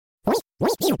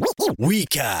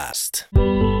WeCast.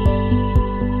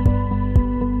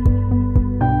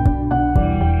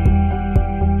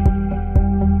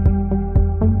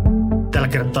 Tällä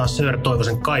kertaa Sir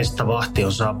Toivosen kaistavahti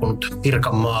on saapunut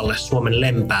Pirkanmaalle Suomen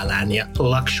Lempäälään ja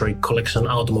Luxury Collection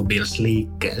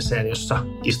Automobiles-liikkeeseen, jossa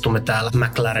istumme täällä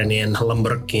McLarenien,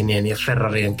 Lamborghinien ja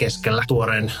Ferrarien keskellä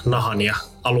tuoreen nahan ja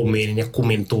alumiinin ja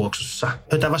kumin tuoksussa.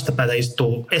 Pöytään vastapäätä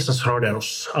istuu Essas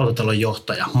Roderus, autotalon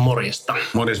johtaja. Morjesta.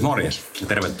 Morjes.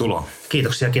 Tervetuloa.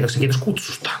 Kiitoksia, kiitos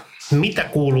kutsusta. Mitä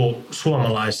kuuluu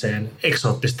suomalaiseen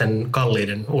eksoottisten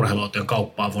kalliiden urheiluautojen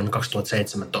kauppaan vuonna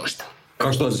 2017?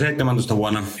 2017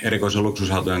 vuonna erikoisen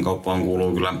luksusautojen kauppaan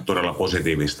kuuluu kyllä todella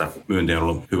positiivista. Myynti on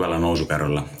ollut hyvällä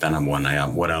nousukäyrällä tänä vuonna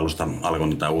ja vuoden alusta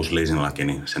alkoi tämä uusi leasinglaki,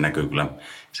 niin se näkyy kyllä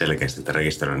selkeästi, että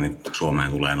rekisteröinnit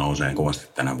Suomeen tulee nouseen kovasti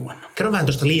tänä vuonna. Kerro vähän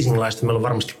tuosta leasinglaista. Meillä on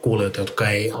varmasti kuulijoita, jotka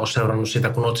ei ole seurannut sitä,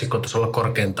 kun otsikkotasolla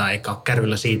korkeintaan eikä ole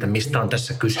kärryllä siitä, mistä on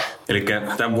tässä kyse. Eli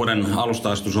tämän vuoden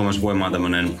alusta astui Suomessa voimaan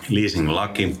tämmöinen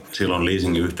leasinglaki. Silloin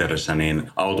leasingin yhteydessä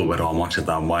niin autoveroa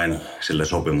maksetaan vain sille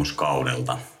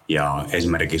sopimuskaudelta. Ja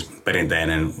esimerkiksi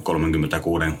perinteinen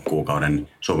 36 kuukauden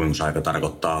sopimusaika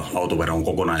tarkoittaa autoveron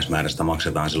kokonaismäärästä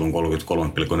maksetaan silloin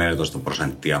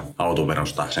 33,14%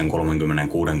 autoverosta sen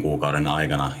 36 kuukauden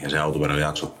aikana. Ja se autovero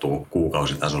jaksottuu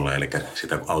kuukausitasolle, eli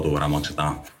sitä autoveroa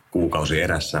maksetaan kuukausi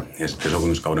erässä. Ja sitten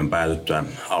sopimuskauden päätyttyä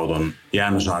auton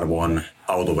jäännösarvo on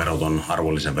autoveroton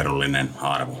arvonlisäverollinen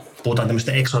arvo. Puhutaan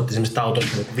tämmöistä eksoottisemmista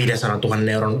autoista, 500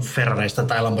 000 euron Ferrareista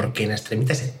tai Lamborghineista, niin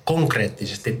mitä se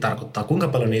konkreettisesti tarkoittaa? Kuinka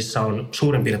paljon niissä on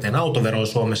suurin piirtein autoveroa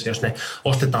Suomessa, jos ne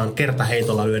ostetaan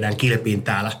kertaheitolla, lyödään kilpiin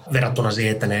täällä, verrattuna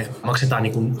siihen, että ne maksetaan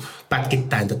niin kuin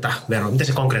pätkittäin tätä veroa? Mitä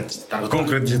se konkreettisesti tarkoittaa?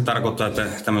 Konkreettisesti tarkoittaa, että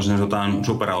tämmöisen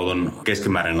superauton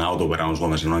keskimääräinen autovero on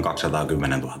Suomessa noin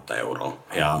 210 000 euroa.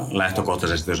 Ja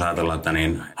lähtökohtaisesti, jos ajatellaan, että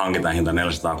niin hankitaan hinta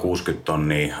 460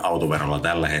 tonnia autoverolla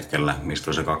tällä hetkellä,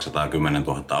 mistä on se 210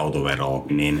 000 autoveroa,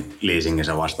 niin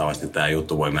leasingissä vastaavasti tämä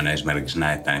juttu voi mennä esimerkiksi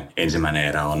näin, että ensimmäinen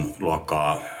erä on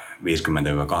luokkaa 50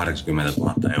 000–80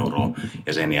 000 euroa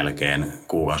ja sen jälkeen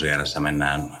kuukausierässä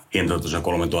mennään hintoitussa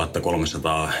 3 300–4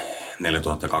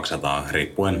 200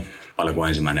 riippuen paljonko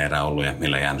ensimmäinen erä on ollut ja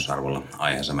millä jäännösarvolla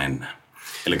aiheessa mennään.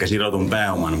 Eli sidotun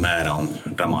pääoman määrä on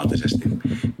dramaattisesti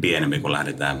pienempi, kun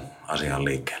lähdetään asiaan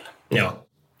liikkeelle. Joo.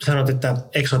 Sanot, että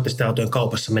eksoottisten autojen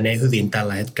kaupassa menee hyvin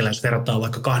tällä hetkellä, jos verrataan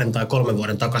vaikka 2 tai 3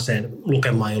 vuoden takaiseen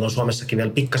lukemaan, jolloin Suomessakin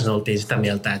vielä pikkasen oltiin sitä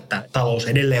mieltä, että talous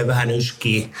edelleen vähän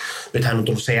yskii. Nythän on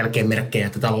tullut sen jälkeen merkkejä,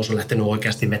 että talous on lähtenyt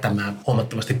oikeasti vetämään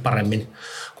huomattavasti paremmin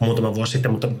kuin muutama vuosi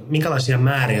sitten. Mutta minkälaisia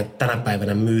määriä tänä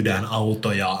päivänä myydään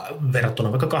autoja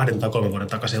verrattuna vaikka 2 tai 3 vuoden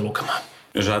takaiseen lukemaan?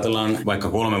 Jos ajatellaan vaikka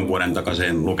 3 vuoden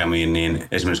takaisin lukemiin, niin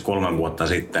esimerkiksi 3 vuotta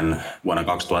sitten vuonna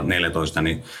 2014,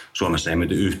 niin Suomessa ei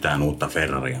myyty yhtään uutta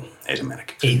Ferraria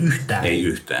esimerkiksi. Ei yhtään? Ei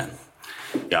yhtään.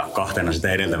 Ja 2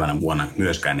 sitä edeltävänä vuonna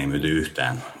myöskään ei myyty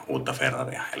yhtään uutta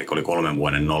Ferraria. Eli oli 3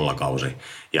 vuoden nollakausi.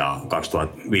 Ja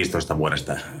 2015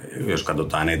 vuodesta, jos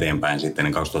katsotaan eteenpäin sitten,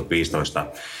 niin 2015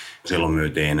 silloin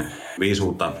myytiin 5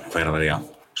 uutta Ferraria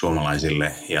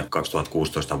suomalaisille ja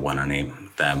 2016 vuonna niin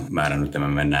tämä määrä nyt me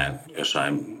mennään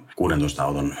jossain 16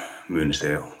 auton myynnissä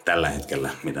jo tällä hetkellä,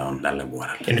 mitä on tälle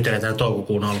vuodelle. Ja nyt eletään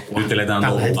toukokuun alkuun. Nyt eletään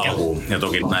toukokuun alkuun. Ja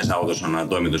toki näissä autoissa on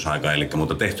toimitusaika,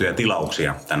 mutta tehtyjä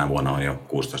tilauksia tänä vuonna on jo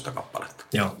 16 kappaletta.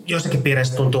 Joo. Jossakin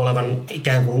piireissä tuntuu olevan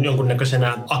ikään kuin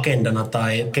jonkunnäköisenä agendana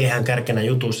tai keihäänkärkenä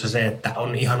jutussa se, että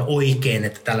on ihan oikein,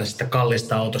 että tällaisista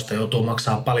kallista autosta joutuu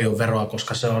maksaa paljon veroa,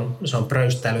 koska se on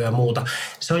pröystäilyä ja muuta.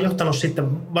 Se on johtanut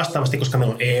sitten vastaavasti, koska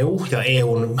meillä on EU ja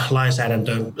EUn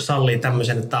lainsäädäntö sallii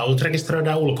tämmöisen, että autot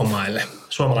rekisteröidään ulkomaille.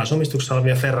 Suomalaisomistuksessa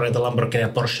olevia Ferrareita, Lamborghini,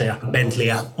 Porsche ja Bentley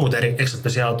ja muita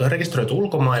eksoottisia autoja rekisteröity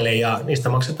ulkomaille ja niistä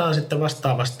maksetaan sitten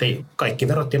vastaavasti kaikki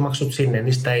verot ja maksut sinne.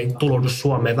 Niistä ei tuloudu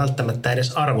Suomeen välttämättä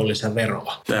edes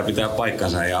arvonlisäveroa. Tämä pitää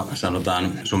paikkansa ja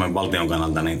sanotaan Suomen valtion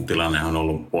kannalta, niin tilanne on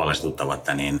ollut huolestuttava,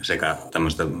 että niin sekä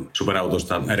tämmöistä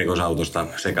superautosta, erikoisautosta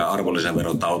sekä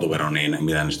arvonlisävero että autovero, niin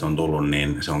mitä niistä on tullut,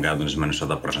 niin se on käytännössä mennyt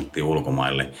 100%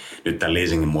 ulkomaille. Nyt tämän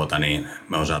leasingin muuta, niin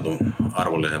me on saatu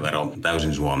arvonlisävero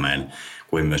täysin Suomeen,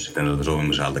 kuin myös sitten tältä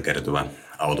sopimusajalta kertyvä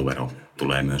autovero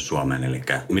tulee myös Suomeen. Eli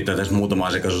mitä tässä muutama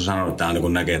asiakas on sanonut, että aina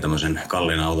kun näkee tämmöisen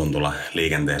kalliin auton tulla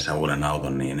liikenteessä, uuden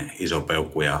auton, niin iso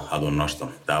peukku ja hatun nosto.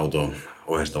 Tämä auto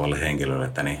ohjeistavalle henkilölle,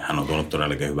 että niin hän on tuonut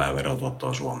todellakin hyvää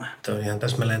verotuottoa Suomeen. Tuo on ihan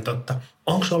täsmälleen totta.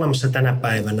 Onko olemassa tänä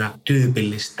päivänä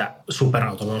tyypillistä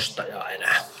superauton ostajaa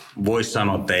enää? Voisi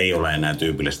sanoa, että ei ole enää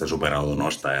tyypillistä superauton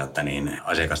ostajaa, että niin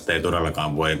asiakasta ei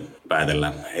todellakaan voi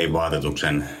päätellä ei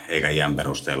vaatetuksen eikä iän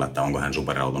perusteella, että onko hän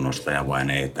superauton ostaja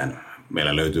vai ei. Että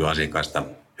meillä löytyy asiakkaista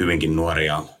hyvinkin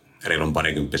nuoria, reilun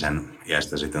parikymppisen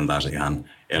iästä sitten taas ihan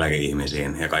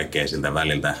eläkeihmisiin ja kaikkea siltä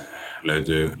väliltä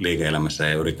löytyy liike-elämässä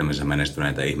ja yrittämisessä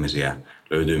menestyneitä ihmisiä,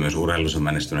 löytyy myös urheilussa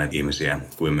menestyneitä ihmisiä,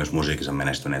 kuin myös musiikissa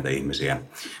menestyneitä ihmisiä.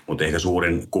 Mutta ehkä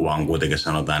suurin kuva on kuitenkin,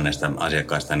 sanotaan näistä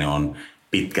asiakkaista, niin on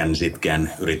pitkän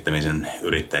sitkeän yrittämisen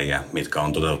yrittäjiä, mitkä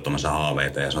on toteuttamassa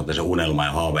haaveita. Ja sanotaan, se unelma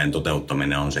ja haaveen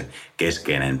toteuttaminen on se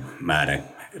keskeinen määrä,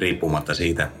 riippumatta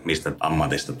siitä, mistä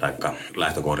ammatista tai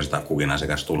lähtökohdista kukin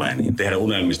asiakas tulee. Niin tehdä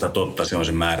unelmista totta, se on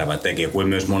se määräävä tekijä. Kuin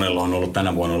myös monella on ollut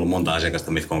tänä vuonna monta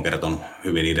asiakasta, mitkä on kertonut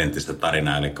hyvin identtistä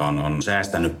tarinaa. Eli on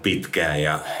säästänyt pitkään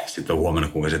ja sitten on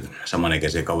huomannut, kuinka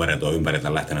samanikäisiä kavereita on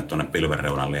ympäriltä lähtenyt tuonne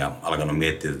pilvenreunalle ja alkanut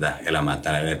miettiä tätä elämää, että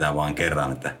täällä eletään vaan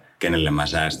kerran, että kenelle mä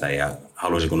säästän ja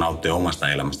haluaisinko nauttia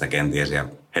omasta elämästä kenties ja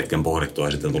hetken pohdittua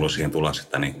ja sitten tullut siihen tuloksi,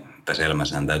 että niin tässä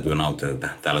elämässähän täytyy nauttia, että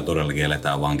täällä todellakin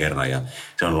eletään vaan kerran ja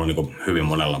se on ollut niin hyvin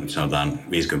monella, sanotaan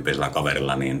 50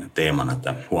 kaverilla niin teemana,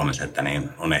 että huomasi, että niin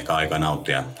on ehkä aika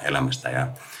nauttia elämästä ja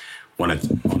monet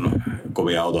on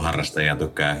kovia autoharrastajia,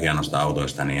 tykkää hienosta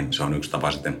autoista, niin se on yksi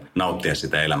tapa sitten nauttia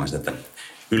sitä elämästä, että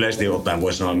yleisesti ottaen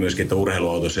voisi sanoa myöskin, että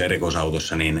urheiluautossa ja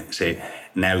erikoisautossa niin se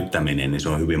näyttäminen niin se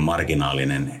on hyvin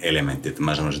marginaalinen elementti. Että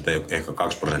mä sanoisin, että ehkä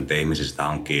 2% ihmisistä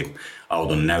hankkii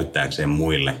auton näyttääkseen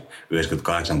muille.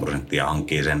 98%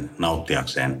 hankkii sen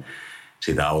nauttiakseen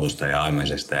sitä autosta ja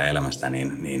ajamisesta ja elämästä,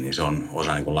 niin se on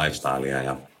osa niin kuin lifestylea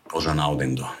ja osa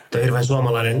nautintoa. Tuo on hirveän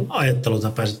suomalainen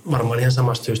ajattelutapa, varmaan ihan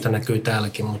samasta syystä näkyy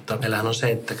täälläkin, mutta meillähän on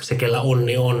se, että se kellä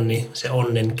onni, se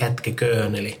onnen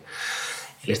kätkeköön, eli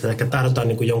sitä ehkä tahdotaan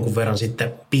niin kuin jonkun verran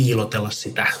sitten piilotella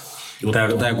sitä juttua.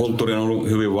 Tämä kulttuuri on ollut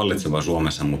hyvin vallitseva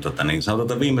Suomessa, mutta niin sanotaan,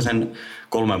 että viimeisen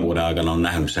 3 vuoden aikana on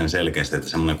nähnyt sen selkeästi, että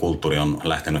semmoinen kulttuuri on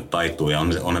lähtenyt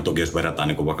taittumaan. Ja on toki, jos verrataan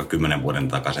niin kuin vaikka 10 vuoden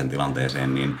takaisin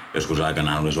tilanteeseen, niin joskus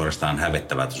aikanaan oli suorastaan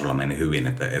hävettävää, että sulla meni hyvin.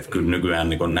 Että kyllä nykyään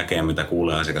niin näkee, mitä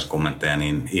kuulee asiakaskommentteja,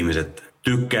 niin ihmiset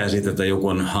tykkää siitä, että joku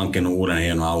on hankkinut uuden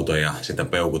hienon auton ja sitä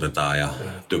peukutetaan ja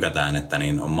tykätään, että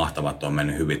niin on mahtavaa, että on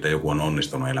mennyt hyvin, että joku on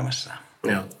onnistunut elämässään.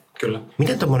 Joo, kyllä.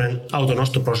 Miten tuommoinen auton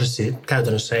ostoprosessi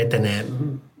käytännössä etenee?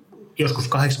 Joskus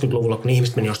 80-luvulla, kun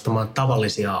ihmiset meni ostamaan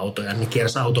tavallisia autoja, niin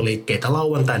kiersi autoliikkeitä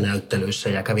lauantai-näyttelyissä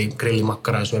ja kävi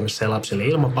grillimakkaraa syömässä ja lapsille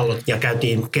ilmapallot. Ja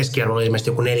käytiin keskiarvolla ilmeisesti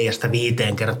joku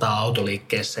 4-5 kertaa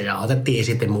autoliikkeessä ja otettiin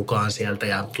esite mukaan sieltä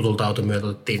ja tutulta automyötä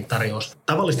otettiin tarjous.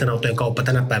 Tavallisten autojen kauppa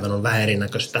tänä päivänä on vähän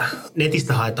erinäköistä.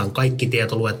 Netistä haetaan kaikki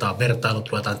tieto, luetaan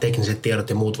vertailut, luetaan tekniset tiedot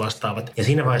ja muut vastaavat. Ja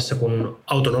siinä vaiheessa, kun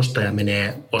auton ostaja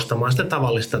menee ostamaan sitä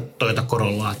tavallista Toyota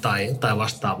Corollaa tai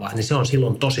vastaavaa, niin se on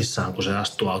silloin tosissaan, kun se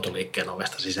astuu autoliikkeeseen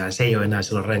ovesta sisään. Se ei ole enää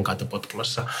silloin renkaita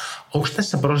potkimassa. Onko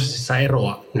tässä prosessissa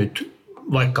eroa nyt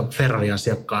vaikka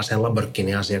Ferrari-asiakkaaseen,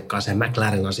 Lamborghini-asiakkaaseen,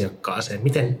 McLaren-asiakkaaseen?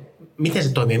 Miten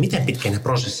se toimii? Miten pitkä ne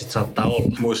prosessit saattaa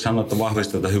olla? Voisi sanoa, että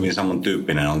vahvistuu, hyvin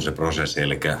samantyyppinen on se prosessi.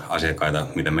 Eli asiakkaita,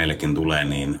 mitä meillekin tulee,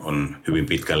 niin on hyvin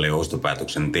pitkälle jo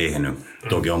ostopäätöksen tehnyt.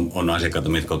 Toki on asiakkaita,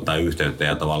 mitkä ottaa yhteyttä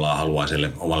ja tavallaan haluaa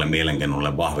sille omalle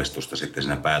mielenkiinnolle vahvistusta sitten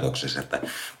siinä päätöksessä, että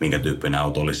minkä tyyppinen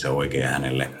auto olisi se oikea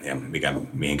hänelle ja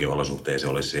mihinkin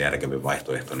olosuhteeseen olisi se järkevin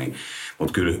vaihtoehto.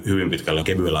 Mutta kyllä hyvin pitkälle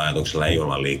kevyellä ajatuksella ei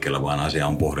olla liikkeellä, vaan asia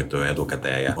on pohdittu jo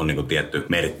etukäteen ja on niin kuin tietty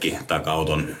merkki tai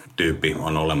auton tyyppi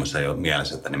on olemassa jo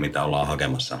mielessä, että ne mitä ollaan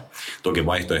hakemassa. Toki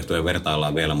vaihtoehtoja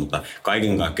vertaillaan vielä, mutta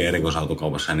kaiken kaikkiaan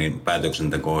erikoisautokaupassa niin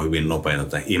päätöksenteko on hyvin nopeaa,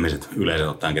 että ihmiset yleensä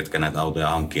ottaen, ketkä näitä autoja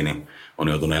hankkii, niin on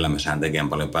joutunut elämässään tekemään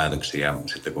paljon päätöksiä ja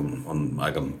sitten kun on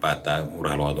aika päättää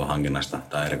urheiluauton hankinnasta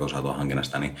tai erikoisauton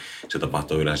hankinnasta, niin se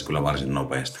tapahtuu yleensä kyllä varsin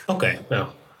nopeasti. Okei, joo.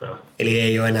 Eli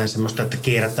ei ole enää semmoista, että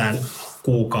kierrätään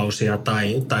kuukausia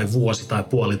tai vuosi tai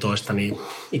puolitoista, niin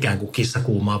ikään kuin kissa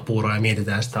kuumaa puuroa ja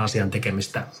mietitään sitä asian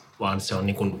tekemistä, vaan se on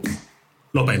niin kuin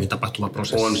nopeammin tapahtuva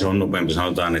prosessi. Se on nopeampi.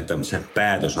 Sanotaan, että se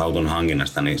päätös auton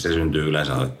hankinnasta, niin se syntyy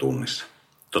yleensä alle tunnissa.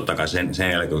 Totta kai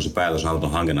sen jälkeen, kun se päätös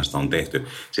auton hankinnasta on tehty,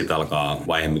 sitten alkaa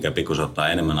vaihe, mikä pikkusen ottaa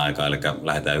enemmän aikaa, eli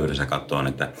lähdetään yhdessä katsomaan,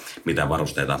 että mitä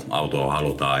varusteita autoa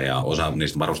halutaan, ja osa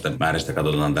niistä varustemääristä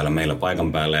katsotaan täällä meillä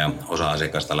paikan päällä, ja osa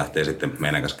asiakkaista lähtee sitten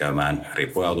meidän kanssa käymään,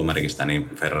 riippuen automerkistä, niin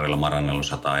Ferrarilla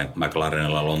Maranellossa tai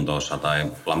McLarenilla Lontoossa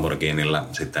tai Lamborghinilla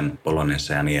sitten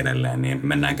Bolognessa ja niin edelleen, niin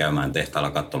mennään käymään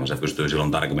tehtaalla katsomassa. Pystyy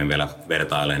silloin tarkemmin vielä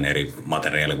vertailemaan eri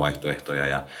materiaalivaihtoehtoja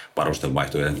ja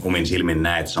varustevaihtoehtoja. Omin silmin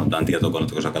näet, sanotaan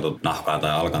tietokoneelta, kun sä katsot nahkaa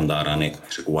tai alkantaraa, niin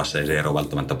se kuvassa ei se ero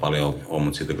välttämättä paljon ole,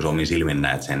 mutta sitten kun sä omin silmin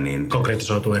näet sen, niin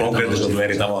konkretisoituu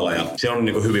eri tavalla. Ja se on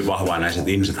niin hyvin vahvaa näissä,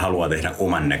 että ihmiset haluaa tehdä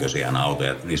oman näköisiä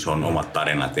autoja. Niissä on omat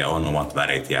tarinat ja on omat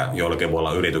värit. Ja jollakin voi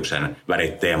olla yrityksen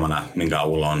värit teemana, minkä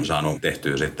avulla on saanut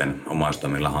tehtyä sitten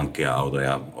omaistamilla hankkia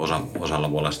autoja.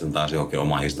 Osalla voi olla sitten taas johonkin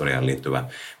omaan historiaan liittyvä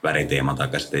väriteema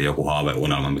tai sitten joku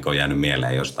haaveunelma, mikä on jäänyt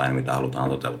mieleen jostain, mitä halutaan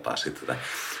toteuttaa sitten.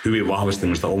 Hyvin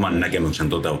vahvistamista oman näkemyksen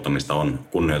toteuttamista on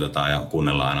kunnioitetaan ja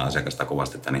kuunnellaan aina asiakasta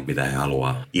kovasti, että niin mitä he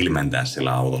haluaa ilmentää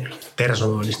sillä autolla.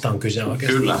 Personoinnista on kyse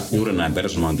oikeastaan. Kyllä, juuri näin.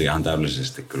 Personointi ihan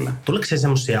täydellisesti kyllä. Tuleeko se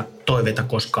semmoisia toiveita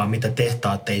koskaan, mitä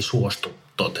tehtaat ei suostu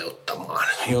toteuttamaan?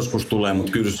 Joskus tulee,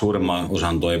 mutta kyllä suurimman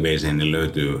osan toiveisiin niin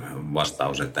löytyy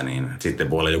vastaus, että niin, sitten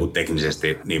voi olla joku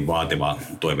teknisesti niin vaativa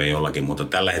toive jollakin, mutta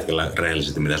tällä hetkellä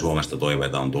rehellisesti, mitä Suomesta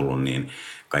toiveita on tullut, niin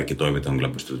kaikki toiveet on kyllä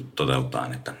pystytty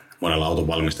toteuttamaan. Että monella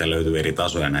autovalmistajalla löytyy eri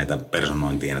tasoja näitä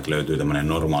personointiin, että löytyy tämmöinen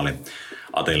normaali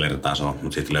Ateler-taso,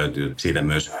 mutta sitten löytyy siitä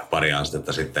myös pari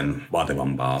astetta sitten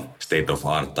vaativampaa state of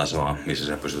art-tasoa, missä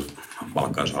sä pystyt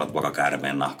valkkaan, jos haluat vaikka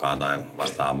käärmeen nahkaa tai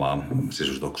vastaavaa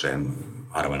sisustukseen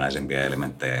harvinaisempia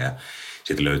elementtejä. Ja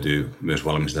sitten löytyy myös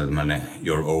valmistajalla tämmöinen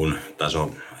your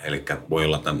own-taso, eli voi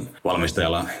olla, että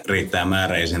valmistajalla riittää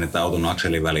määräisin, että auton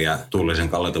akseliväli ja tuulisen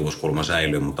kallituvuuskulma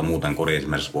säilyy, mutta muuten kori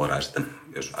esimerkiksi voidaan sitten,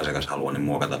 jos asiakas haluaa, niin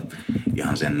muokata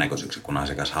ihan sen näköiseksi, kun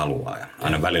asiakas haluaa. Ja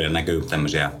aina välillä näkyy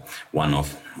tämmöisiä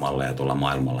one-off-malleja tuolla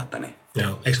maailmalla, että niin.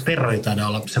 Joo. Eikö Ferrari taida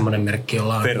olla semmoinen merkki,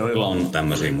 jolla on? Ferrarilla on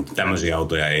tämmöisiä, mutta tämmöisiä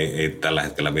autoja ei tällä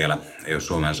hetkellä vielä ei ole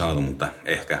Suomeen saatu, mutta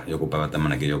ehkä joku päivä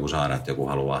tämmöinenkin joku saada, että joku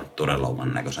haluaa todella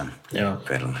oman näköisen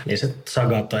Ferrari. Niin se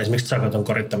Zagato, esimerkiksi Zagaton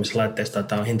korittamislaitteista,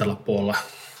 tämä on hintalappu olla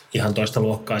ihan toista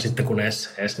luokkaa sitten, kun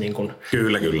edes niin kuin.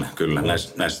 Kyllä.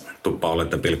 Näissä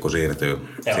tuppa-olette pilkku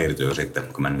siirtyy sitten,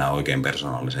 kun mennään oikein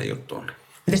persoonalliseen juttuun.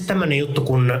 Miten tämmöinen juttu,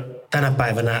 kun tänä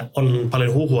päivänä on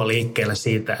paljon huhua liikkeellä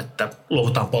siitä, että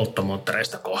luovutaan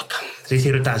polttomoottoreista kohta. Siis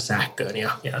siirrytään sähköön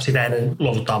ja sitä ennen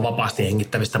luovutaan vapaasti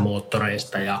hengittävistä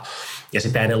moottoreista ja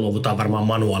sitä ennen luovutaan varmaan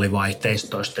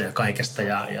manuaalivaihteistoista ja kaikesta.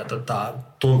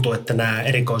 Tuntuu, että nämä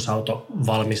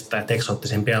erikoisautovalmistajat,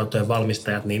 eksoottisempien autojen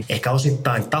valmistajat, niin ehkä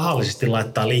osittain tahallisesti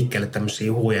laittaa liikkeelle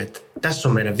tämmöisiä huhuja, että tässä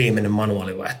on meidän viimeinen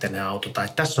manuaalivaihteinen auto tai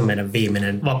tässä on meidän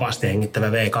viimeinen vapaasti hengittävä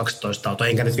V12-auto.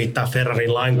 Enkä nyt viittaa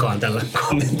Ferrariin lainkaan tällä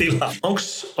kommentilla. Onko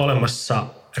olemassa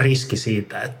riski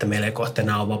siitä, että meillä ei kohta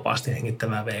enää ole vapaasti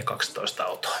hengittävää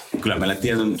V12-autoa? Kyllä meillä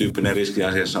tietyn tyyppinen riski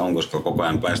asiassa on, koska koko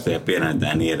ajan päästöjä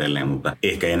pienennetään ja niin edelleen, mutta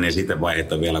ehkä ennen sitä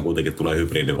vaihetta vielä kuitenkin tulee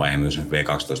hybridivaihe myös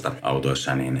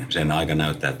V12-autoissa, niin sen aika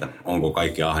näyttää, että onko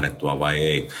kaikki ahdettua vai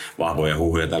ei. Vahvoja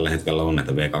huhuja tällä hetkellä on,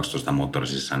 että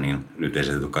V12-moottorisissa niin nyt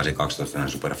esitetty 812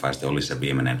 Superfast olisi se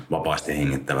viimeinen vapaasti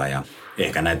hengittävä ja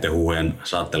ehkä näiden huhujen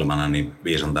saattelemana niin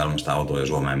 5 on tällaista autoa jo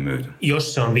Suomeen myyty.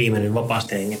 Jos se on viimeinen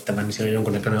vapaasti hengittävä, niin siellä on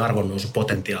jonkunnäköinen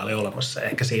arvonnousupotentiaali olemassa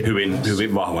ehkä siinä.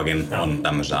 Hyvin vahvakin on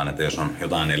tämmöisään, että jos on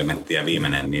jotain elementtiä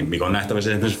viimeinen, niin mikä on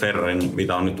nähtävissä esimerkiksi Ferrarin,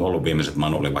 mitä on nyt ollut viimeiset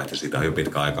manuaalivaihteet, siitä on jo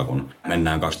pitkä aika, kun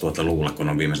mennään 2000-luvulla, kun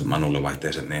on viimeiset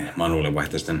manuaalivaihteiset, niin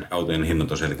manuaalivaihteisten autojen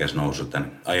hinnat on selkeästi noussut.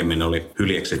 Aiemmin oli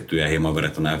hyljeksittyjä hieman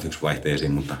verrattuna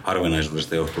F1-vaihteisiin, mutta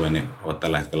harvinaisuudesta johtuen niin ovat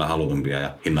tällä hetkellä halutumpia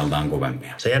ja hinnaltaan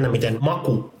kovempia. Se jännä, miten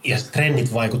maku ja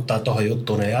trendit vaikuttaa tuohon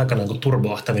juttuun. Ja aikanaan kun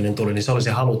turboahtaminen tuli, niin se oli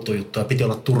se haluttu juttu ja piti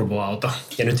olla turboauto.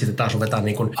 Ja nyt sitten taas ruvetaan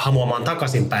niin kuin hamuamaan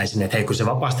takaisinpäin sinne, että hei, kun se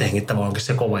vapaasti hengittävä onkin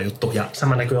se kova juttu. Ja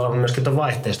sama näkyy olevan myöskin tuon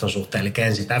vaihteiston suhteen. Eli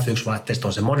ensin F1-vaihteisto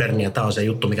on se moderni ja tämä on se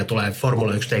juttu, mikä tulee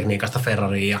Formula 1-tekniikasta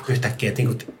Ferrariin. Ja yhtäkkiä, että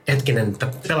niin hetkinen, että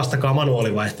pelastakaa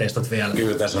manuaalivaihteistot vielä.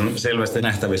 Kyllä tässä on selvästi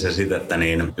nähtävissä sitä, että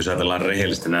niin, jos ajatellaan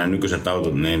rehellisesti nämä nykyiset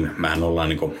autot, niin mehän ollaan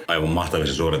niin kuin aivan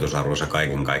mahtavissa suoritusarvoissa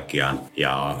kaiken kaikkiaan.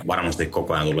 Ja varmasti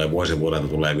koko ajan tulee vuodelta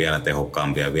tulee vielä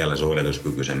tehokkaampia, vielä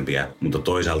suorituskykyisempiä. Mutta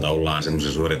toisaalta ollaan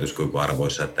semmoisessa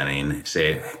suorituskykyarvoissa, että niin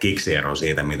se kiksiero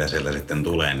siitä, mitä sieltä sitten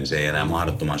tulee, niin se ei enää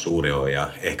mahdottoman suuri ole. Ja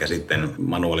ehkä sitten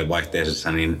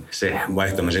manuaalivaihteisessa, niin se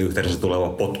vaihtamisen yhteydessä tuleva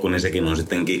potku, niin sekin on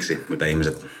sitten kiksi, mitä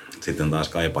ihmiset sitten taas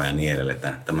kaipaa ja niin edelleen.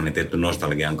 Että tämmöinen tietty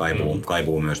nostalgian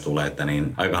kaipuu myös tulee, että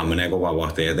niin aikahan menee kovaa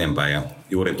vauhtia eteenpäin ja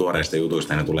juuri tuoreista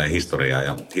jutuista ne tulee historiaa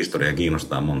ja historia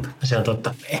kiinnostaa monta. Se on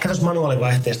totta. Ehkä tuossa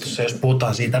manuaalivaihteistossa, jos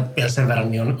puhutaan siitä vielä sen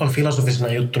verran, niin on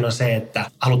filosofisena juttuna se, että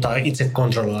halutaan itse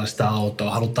kontrolloida sitä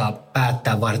autoa, halutaan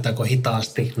päättää, vaihdetaanko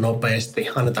hitaasti, nopeasti,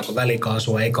 annetaanko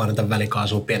välikaasua, eikö anneta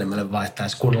välikaasua pienemmälle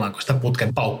vaihtaessa, kuunnellaanko sitä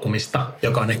putken paukkumista,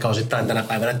 joka on ehkä osittain tänä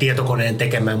päivänä tietokoneen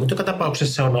tekemään, mutta joka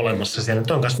tapauksessa se on olemassa siellä.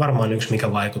 Nyt on myös varmaan yksi,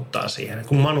 mikä vaikuttaa siihen,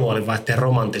 kun manuaalivaihteen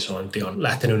romantisointi on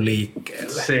lähtenyt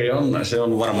liikkeelle. Se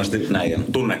on varmasti näin.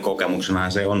 Tunnekokemuksena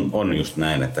se on just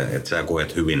näin, että sä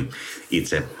koet hyvin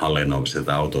itse hallinnoimassa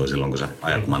sitä autoa silloin, kun sä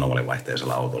ajat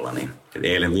manuaalivaihteisella autolla. Niin.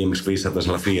 Eilen viimeksi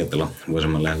 500 Fiatilla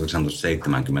vuosimmalla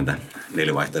 1970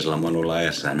 4-vaihteisella manuilla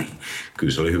ajassa, niin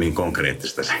kyllä se oli hyvin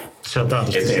konkreettista se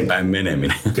eteenpäin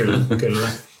meneminen. Kyllä.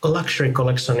 Luxury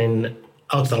Collectionin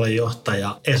autotalon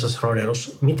johtaja Esos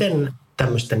Roderus, miten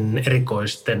tämmöisten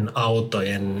erikoisten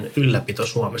autojen ylläpito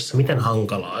Suomessa, miten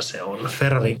hankalaa se on?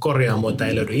 Ferrari-korjaamoita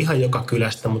ei löydy ihan joka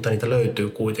kylästä, mutta niitä löytyy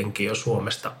kuitenkin jo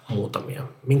Suomesta muutamia.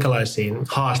 Minkälaisiin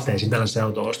haasteisiin tällaisen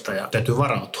auto-ostaja täytyy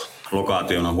varautua?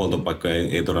 lokaationa huoltopaikkoja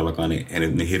ei todellakaan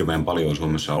niin hirveän paljon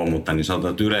Suomessa ole, mutta niin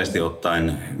sanotaan, että yleisesti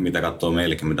ottaen, mitä katsoo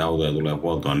meillekin, mitä autoja tulee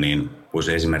huoltoon, niin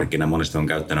voisi esimerkkinä monesti on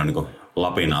käyttänyt niin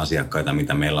Lapin asiakkaita,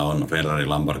 mitä meillä on Ferrari,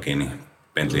 Lamborghini,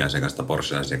 Bentley-asiakasta,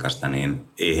 Porsche-asiakasta, niin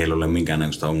ei heillä ole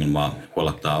minkäännäköistä ongelmaa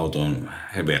huollattaa autoon.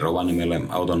 He vie Rovaniemelle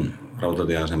auton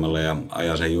rautatieasemalle ja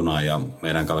ajaa sen junaan ja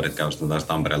meidän kaverit käyvät taas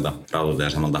Tampereelta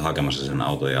rautatieasemalta hakemassa sen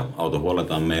auton ja auto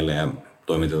huolletaan meille ja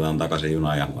toimitetaan takaisin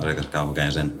junaan ja asiakas käy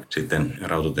hakemaan sen sitten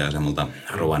rautatieasemalta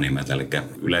Rovaniemeltä. Eli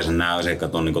yleensä nämä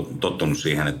asiakkaat on niin tottunut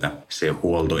siihen, että se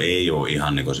huolto ei ole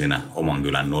ihan niin siinä oman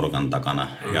kylän nurkan takana.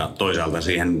 Ja toisaalta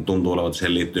siihen tuntuu olevan, että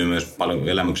siihen liittyy myös paljon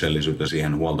elämyksellisyyttä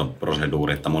siihen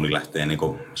huoltoproseduuriin, että moni lähtee, niin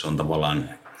se on tavallaan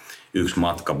yksi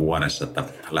matka vuodessa, että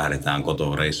lähdetään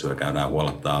kotoa reissuun ja käydään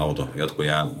huollattaa auto. Jotkut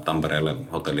jää Tampereelle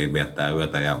hotelliin viettää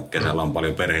yötä ja kesällä on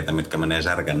paljon perheitä, mitkä menee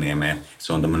Särkänniemeen.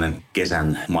 Se on tämmöinen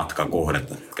kesän matkakohde,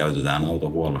 että käytetään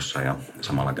autohuollossa ja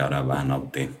samalla käydään vähän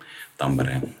nauttia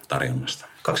Tampereen tarjonnasta.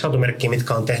 2 automerkkiä,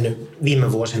 mitkä on tehnyt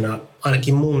viime vuosina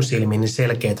ainakin mun silmiin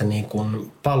selkeitä niin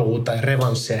kuin paluu- tai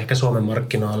revanssia ehkä Suomen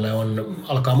markkinoille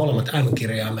alkaa molemmat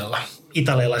M-kirjaimella.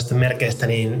 Italialaisten merkeistä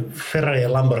niin Ferrari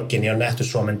ja Lamborghini on nähty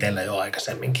Suomen teillä jo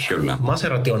aikaisemminkin. Kyllä.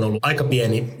 Maserati on ollut aika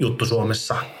pieni juttu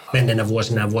Suomessa menneinä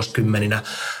vuosina ja vuosikymmeninä,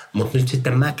 mutta nyt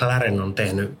sitten McLaren on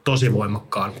tehnyt tosi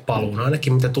voimakkaan paluun,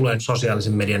 ainakin mitä tulee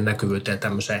sosiaalisen median näkyvyyteen ja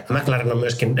tämmöiseen. McLaren on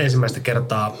myöskin ensimmäistä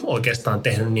kertaa oikeastaan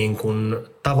tehnyt niin kuin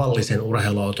tavallisen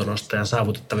urheiluauton ostajan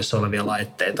saavutettavissa olevia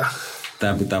laitteita.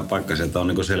 Tämä pitää paikkansa, että on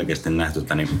niin selkeästi nähty,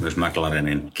 että niin myös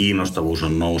McLarenin kiinnostavuus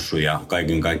on noussut ja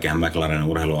kaikkihan McLarenin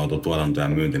urheiluautotuotanto ja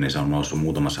myynti, niin se on noussut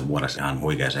muutamassa vuodessa ihan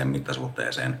huikeaseen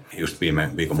mittasuhteeseen. Just viime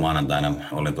viikon maanantaina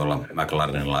oli tuolla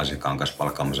McLarenilla asiakkaan kanssa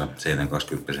palkkaamassa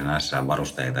 720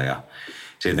 S-varusteita ja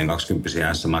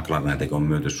 720 S McLarenetik on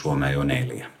myyty Suomeen jo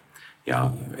 4. Ja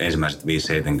ensimmäiset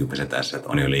 570 S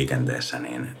on jo liikenteessä,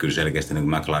 niin kyllä selkeästi niin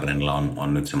McLarenilla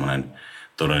on nyt semmoinen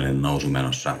todellinen nousu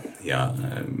menossa. Ja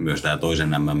myös tämä toisen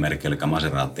M-merkki, eli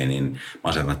Maserati, niin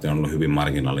Maserati on ollut hyvin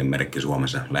marginaalinen merkki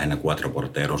Suomessa. Lähinnä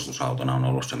Quattroporte edustusautona on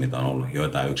ollut se, mitä on ollut.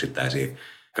 Joitain yksittäisiä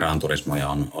Gran Turismoja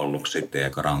on ollut sitten ja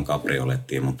Gran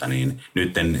Cabriolettia, mutta niin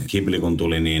nytten Ghibli kun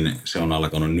tuli, niin se on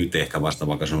alkanut nyt ehkä vasta,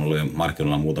 vaikka se on ollut jo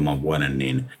markkinoilla muutaman vuoden,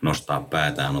 niin nostaa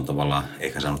päätään. On tavallaan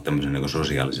ehkä saanut tämmöisen niin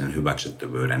sosiaalisen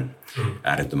hyväksyttävyyden.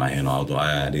 Äärettömän hieno auto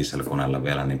ajaa ja dieselkoneella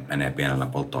vielä, niin menee pienellä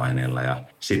polttoaineella. Ja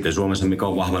sitten Suomessa, mikä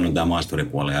on vahvannut tämä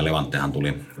maasturipuoli, ja Levanttehan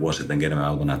tuli vuosi sitten Kermeen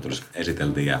autonäyttelyssä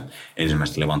esiteltiin, ja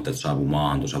ensimmäiset Levantteet saapui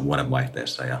maahan tuossa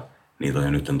vuodenvaihteessa, ja niitä on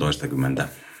jo nyt toistakymmentä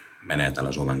menee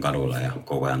täällä Suomen kaduilla ja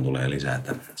koko ajan tulee lisää,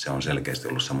 että se on selkeästi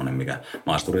ollut semmoinen, mikä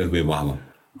maasturi on hyvin vahva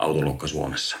autolukka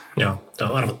Suomessa. Joo,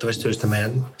 tämä on arvottavista syystä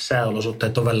meidän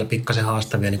sääolosuhteet on välillä pikkasen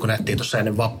haastavia, niin kuin nähtiin tuossa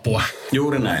ennen vappua.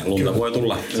 Juuri näin, lunta voi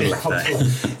tulla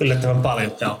yllättävän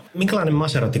paljon. Joo. Minkälainen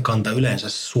Maserati-kanta yleensä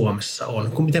Suomessa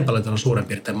on? Miten paljon täällä on suurin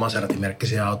piirtein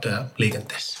Maserati-merkkisiä autoja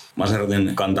liikenteessä?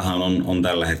 Maseratin kantahan on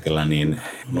tällä hetkellä niin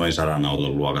noin 100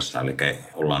 auton luokassa, eli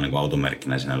ollaan niin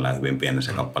automerkkinä sinällään hyvin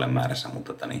pienessä kappalemäärässä,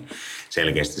 mutta niin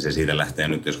selkeästi se siitä lähtee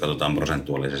nyt, jos katsotaan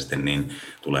prosentuaalisesti, niin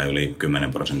tulee yli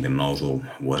 10% nousu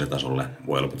vuositasolle.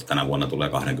 Tänä vuonna tulee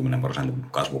 20%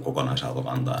 kasvu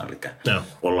kokonaisautokantaa, eli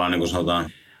ollaan niin kuin sanotaan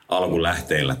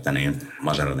alkulähteillä niin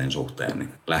Maseratin suhteen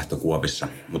niin lähtökuopissa,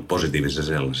 mutta positiivisessa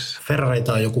sellaisessa.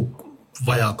 Ferrareita on joku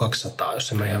vajaa 200,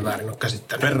 jos en mä ihan väärin ole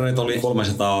käsittänyt. Ferrarit oli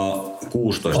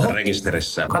 316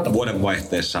 rekisterissä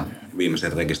vuodenvaihteessa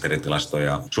viimeisen rekisteritilastoja.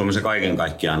 Ja Suomessa kaiken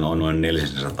kaikkiaan on noin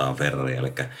 400 Ferraria,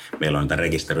 eli meillä on niitä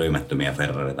rekisteröimättömiä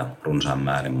Ferrarita runsaan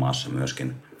määrin maassa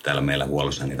myöskin. Täällä meillä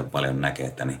huollossa niitä paljon näkee,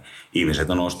 että niin ihmiset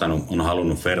on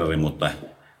halunnut Ferrari, mutta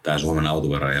tämä Suomen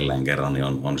autovero jälleen kerran niin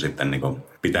on sitten niin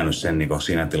pitänyt sen niin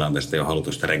siinä tilanteessa, jo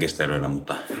haluttu sitä rekisteröidä,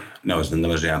 mutta ne on sitten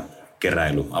tämmöisiä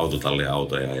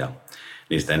keräilyautotallioautoja ja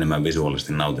niistä enemmän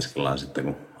visuaalisesti nautiskellaan sitten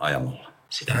kuin ajamalla.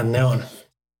 Sitähän ne on.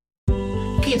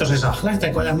 Kiitos Esa.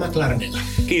 Lähdetäänkö ajaa McLarenilla?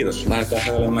 Kiitos. Lähdetään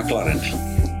ajaa McLarenilla.